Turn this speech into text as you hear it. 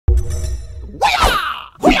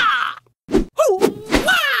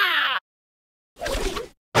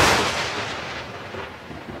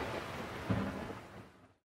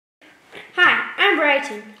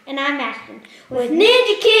And I'm Ashton with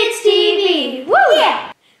Ninja Kidz TV. Woo!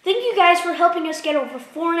 Yeah! Thank you guys for helping us get over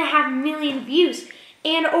 4.5 million views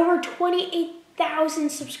and over 28,000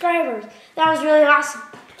 subscribers. That was really awesome.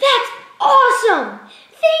 That's awesome!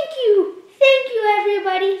 Thank you! Thank you,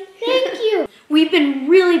 everybody. Thank you. We've been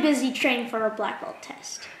really busy training for our black belt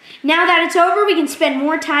test. Now that it's over, we can spend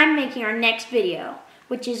more time making our next video,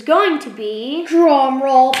 which is going to be... Drum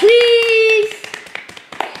roll, please!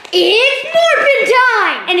 It's Morphin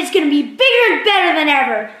Time! And it's going to be bigger and better than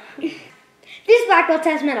ever. This black belt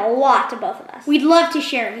test meant a lot to both of us. We'd love to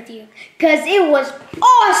share it with you. Because it was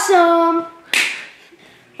awesome!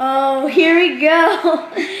 Oh, here we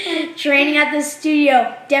go. Training at the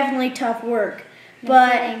studio, definitely tough work.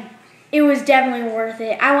 But it was definitely worth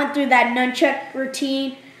it. I went through that nunchuck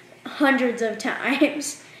routine hundreds of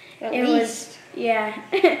times. At least. Yeah.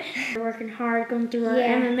 We're working hard, going through our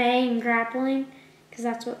MMA and grappling, because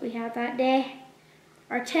that's what we had that day.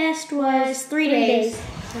 Our test was 3 days.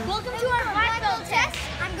 So. Welcome to our black belt test.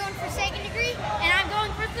 I'm going for 2nd degree, and I'm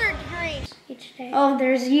going for 3rd degree. Each day. Oh,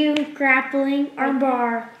 there's you grappling our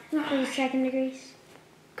bar. 3 2nd degrees.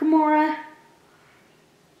 Kimura.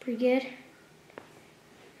 Pretty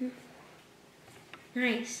good.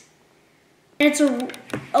 Nice. It's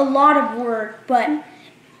a lot of work, but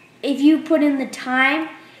if you put in the time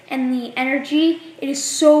and the energy, it is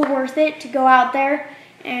so worth it to go out there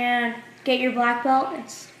and get your black belt.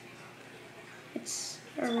 It's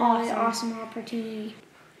a really awesome opportunity.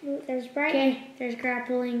 Ooh, there's Bright. Okay, there's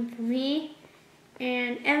grappling for me.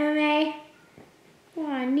 And MMA.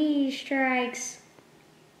 Oh, knee strikes.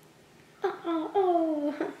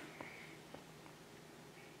 Oh.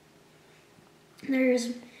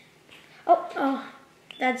 There's,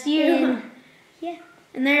 that's you. Yeah.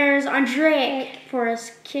 And there's Andre for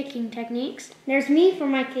his kicking techniques. There's me for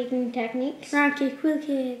my kicking techniques. Round kick, wheel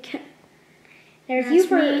kick. There's you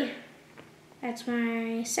for me. That's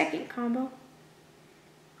my 2nd combo.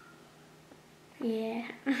 Yeah.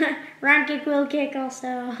 Round kick, wheel kick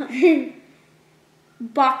also.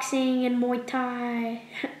 Boxing and Muay Thai.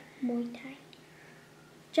 Muay Thai.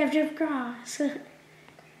 Jab cross.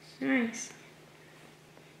 Nice.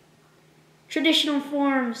 Traditional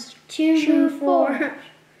forms. 2, 4.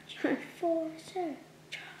 4, sir.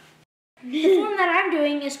 The form that I'm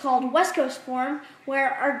doing is called West Coast form,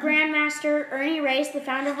 where our Grand Master Ernie Reyes, the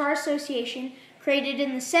founder of our association, created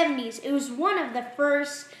in the 70s. It was one of the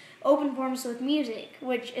first open forms with music,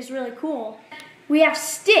 which is really cool. We have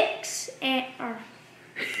sticks and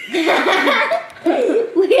we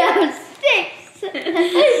have sticks. Yeah,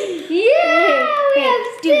 we have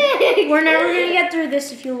sticks. Dude, we're never gonna get through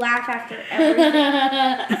this if you laugh after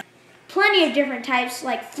everything. Plenty of different types,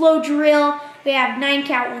 like flow drill. We have 9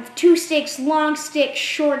 count with 2 sticks, long stick,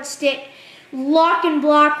 short stick, lock and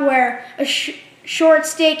block where a short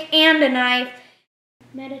stick and a knife.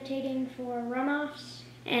 Meditating for runoffs.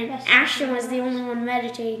 And Ashton was the only one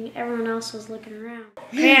meditating. Everyone else was looking around.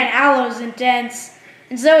 Man, Aloe's intense.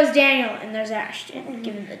 And so is Daniel. And there's Ashton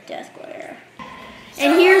giving the death glare.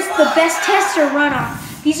 And here's the best tester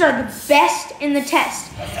runoff. These are the best in the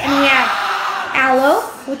test. And we have Aloe,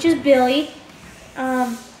 which is Billy.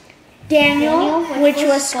 Daniel, which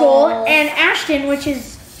was Skull, and Ashton, which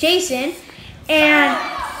is Jason, and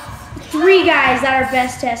 3 guys that are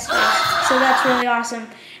best testers. So that's really awesome.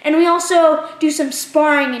 And we also do some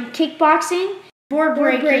sparring and kickboxing, board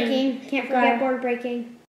breaking. Can't forget board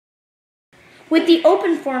breaking. With the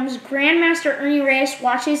open forms, Grand Master Ernie Reyes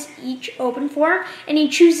watches each open form, and he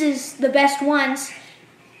chooses the best ones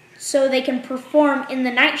so they can perform in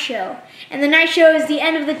the night show. And the night show is the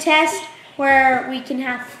end of the test, where we can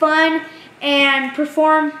have fun and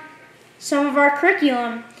perform some of our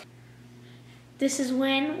curriculum. This is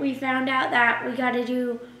when we found out that we got to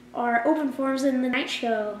do our open forms in the night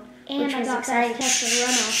show, and which I was got exciting. that test of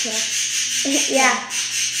runoff. Yeah.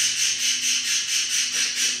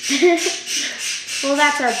 Well,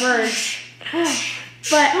 that's our birds.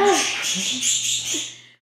 But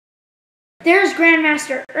there's Grand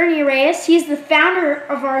Master Ernie Reyes. He's the founder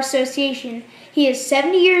of our association. He is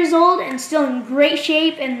 70 years old and still in great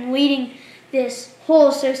shape and leading this whole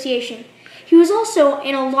association. He was also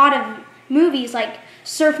in a lot of movies like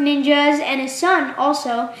Surf Ninjas, and his son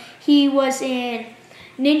also. He was in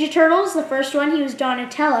Ninja Turtles, the first one, he was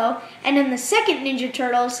Donatello, and in the second Ninja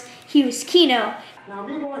Turtles, he was Kino. Now,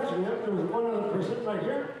 me watching it, there was one other person right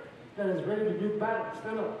here that is ready to do battle.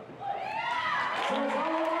 Stand up. So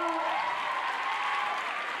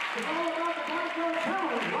it's all about the black belt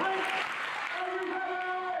challenge, right? Everybody!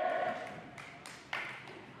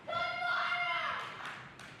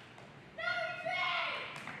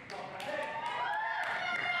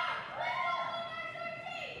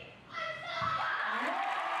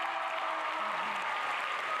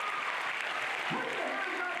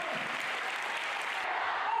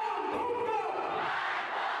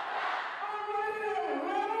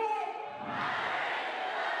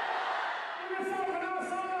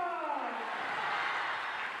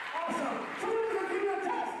 Awesome. Somebody's gonna give you a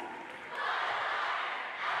test.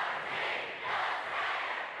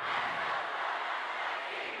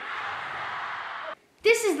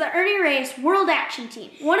 This is the Ernie Reyes World Action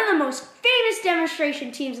Team, one of the most famous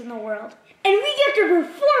demonstration teams in the world. And we get to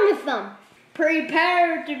perform with them.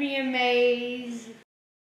 Prepare to be amazed.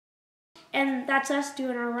 And that's us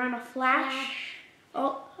doing our run of flash.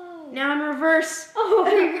 Oh, now in reverse. Oh,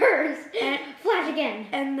 reverse. And, Flash again.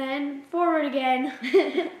 and then forward again.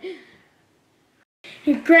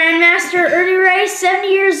 Your Grand Master Ernie Reyes, 70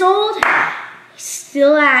 years old,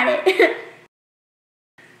 still at it.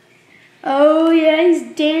 Oh yeah,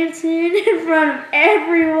 he's dancing in front of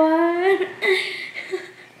everyone.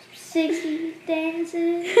 60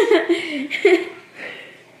 dances.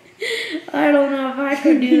 I don't know if I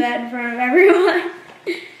could do that in front of everyone.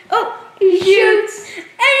 Oh, he shoots and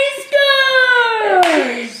he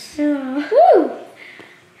scores! Woo!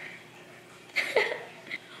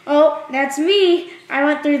 Oh, that's me. I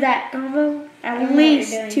went through that combo at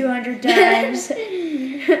least 200 times.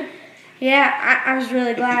 Yeah, I was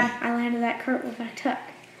really glad I landed that cartwheel back tuck.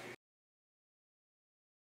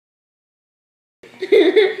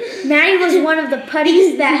 Maddie was one of the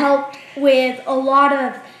puddies that helped with a lot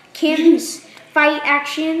of Kim's fight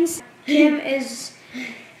actions. Kim is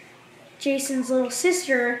Jason's little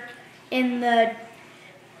sister in the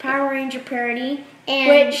Power Ranger parody,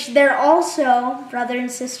 which they're also brother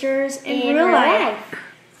and sisters in real life.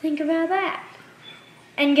 Think about that.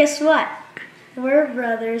 And guess what? We're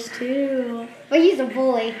brothers too. But he's a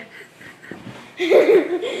bully.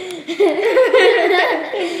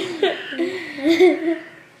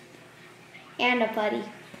 And a putty.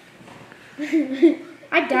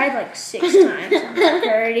 I died like 6 times on that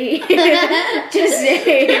parody. Just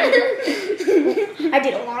saying. I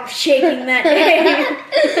did a lot of shaking that day.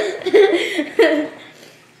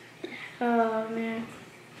 Oh man.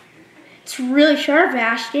 It's really sharp,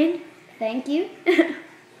 Ashton. Thank you.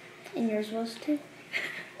 And yours was too.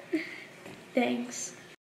 Thanks.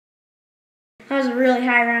 That was a really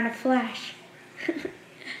high round of flash.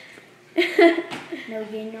 No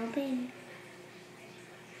gain, no pain.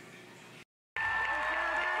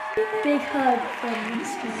 Big hug from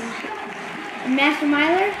Mr. Master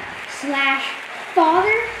Myler /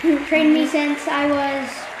 father who trained me since I was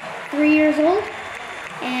 3 years old.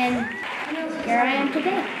 And here I am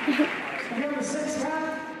today.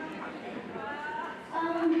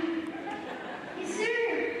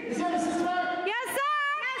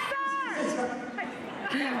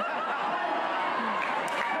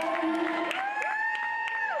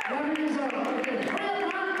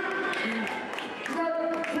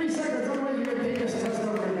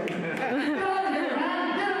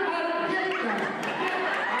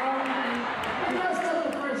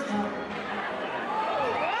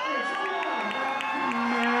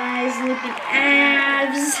 Looking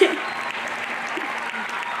abs.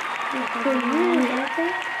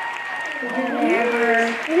 Whatever.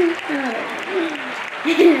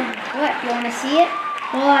 What, you want to see it?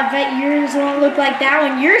 Well, I bet yours won't look like that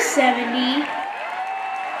when you're 70.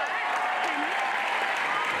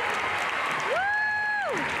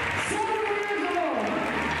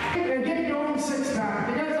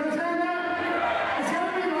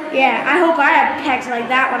 Yeah, I hope I have pecs like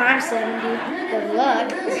that when I'm 70. Good luck.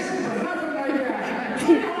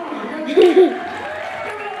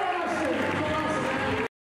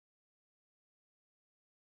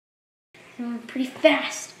 Pretty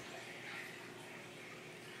fast.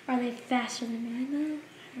 Are they faster than mine though?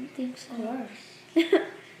 I don't think so.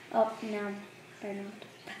 Oh, no, they're not.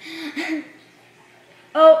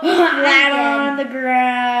 Oh, flat on the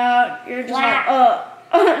ground. You're just like, oh.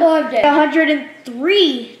 Loved it.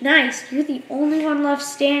 103. Nice. You're the only one left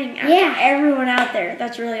standing. Yeah. Everyone out there.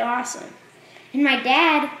 That's really awesome. And my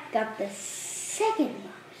dad got the second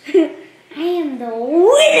most. I am the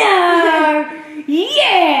winner!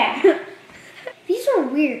 Yeah! These are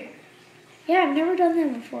weird. Yeah, I've never done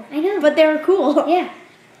them before. I know. But they were cool. Yeah.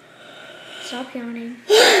 Stop yawning.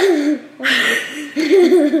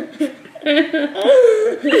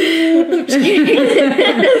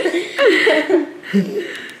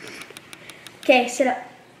 Okay, sit up.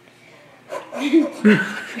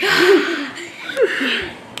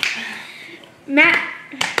 Matt.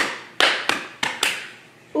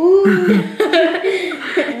 Ooh.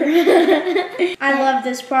 I love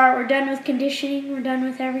this part. We're done with conditioning. We're done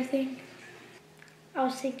with everything. I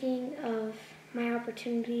was thinking of my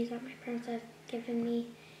opportunities that my parents have given me,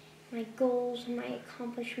 my goals and my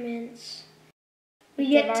accomplishments. We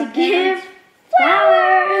get to give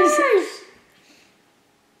flowers.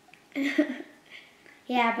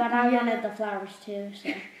 Yeah, but I wanted the flowers too,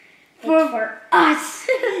 so. for us.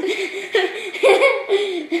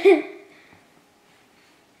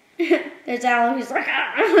 There's Alan who's like,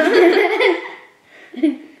 ah.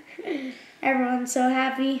 Everyone's so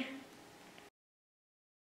happy.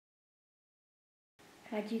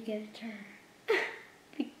 How'd you get a turn?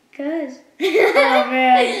 Because. Oh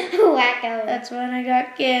man. Wacko. That's when I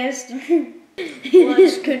got kissed.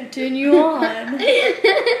 Let's continue on.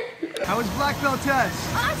 How was black belt test?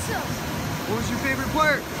 Awesome. What was your favorite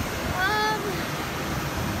part?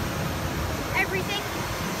 Everything.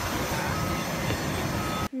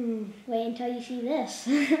 Wait until you see this.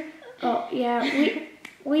 Oh yeah,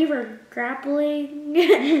 we were grappling.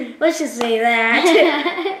 Let's just say that.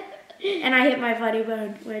 And I hit my funny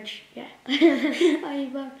bone, which yeah. Funny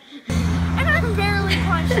bone. And I barely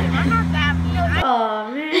punched him. I'm not that mean. Oh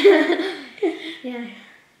man. Yeah.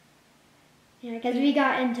 Yeah, because we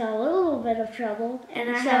got into a little bit of trouble,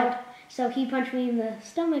 And so he punched me in the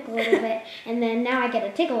stomach a little bit, and then now I get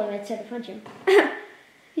a tickle him instead of punch him.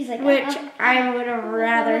 He's like, Which I would have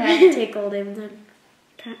rather have tickled him than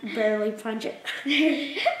barely punch it.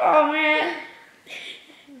 Oh man.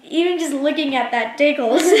 Even just looking at that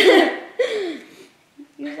tickles. He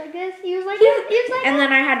was like this. He was like this. He was like And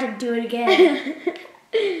then I had to do it again.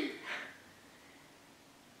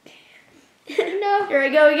 No. Here I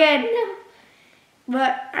go again. No.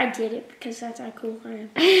 But I did it because that's how cool I am.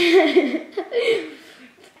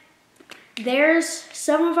 There's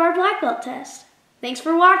some of our black belt tests. Thanks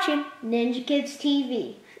for watching. Ninja Kidz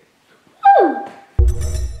TV. Woo!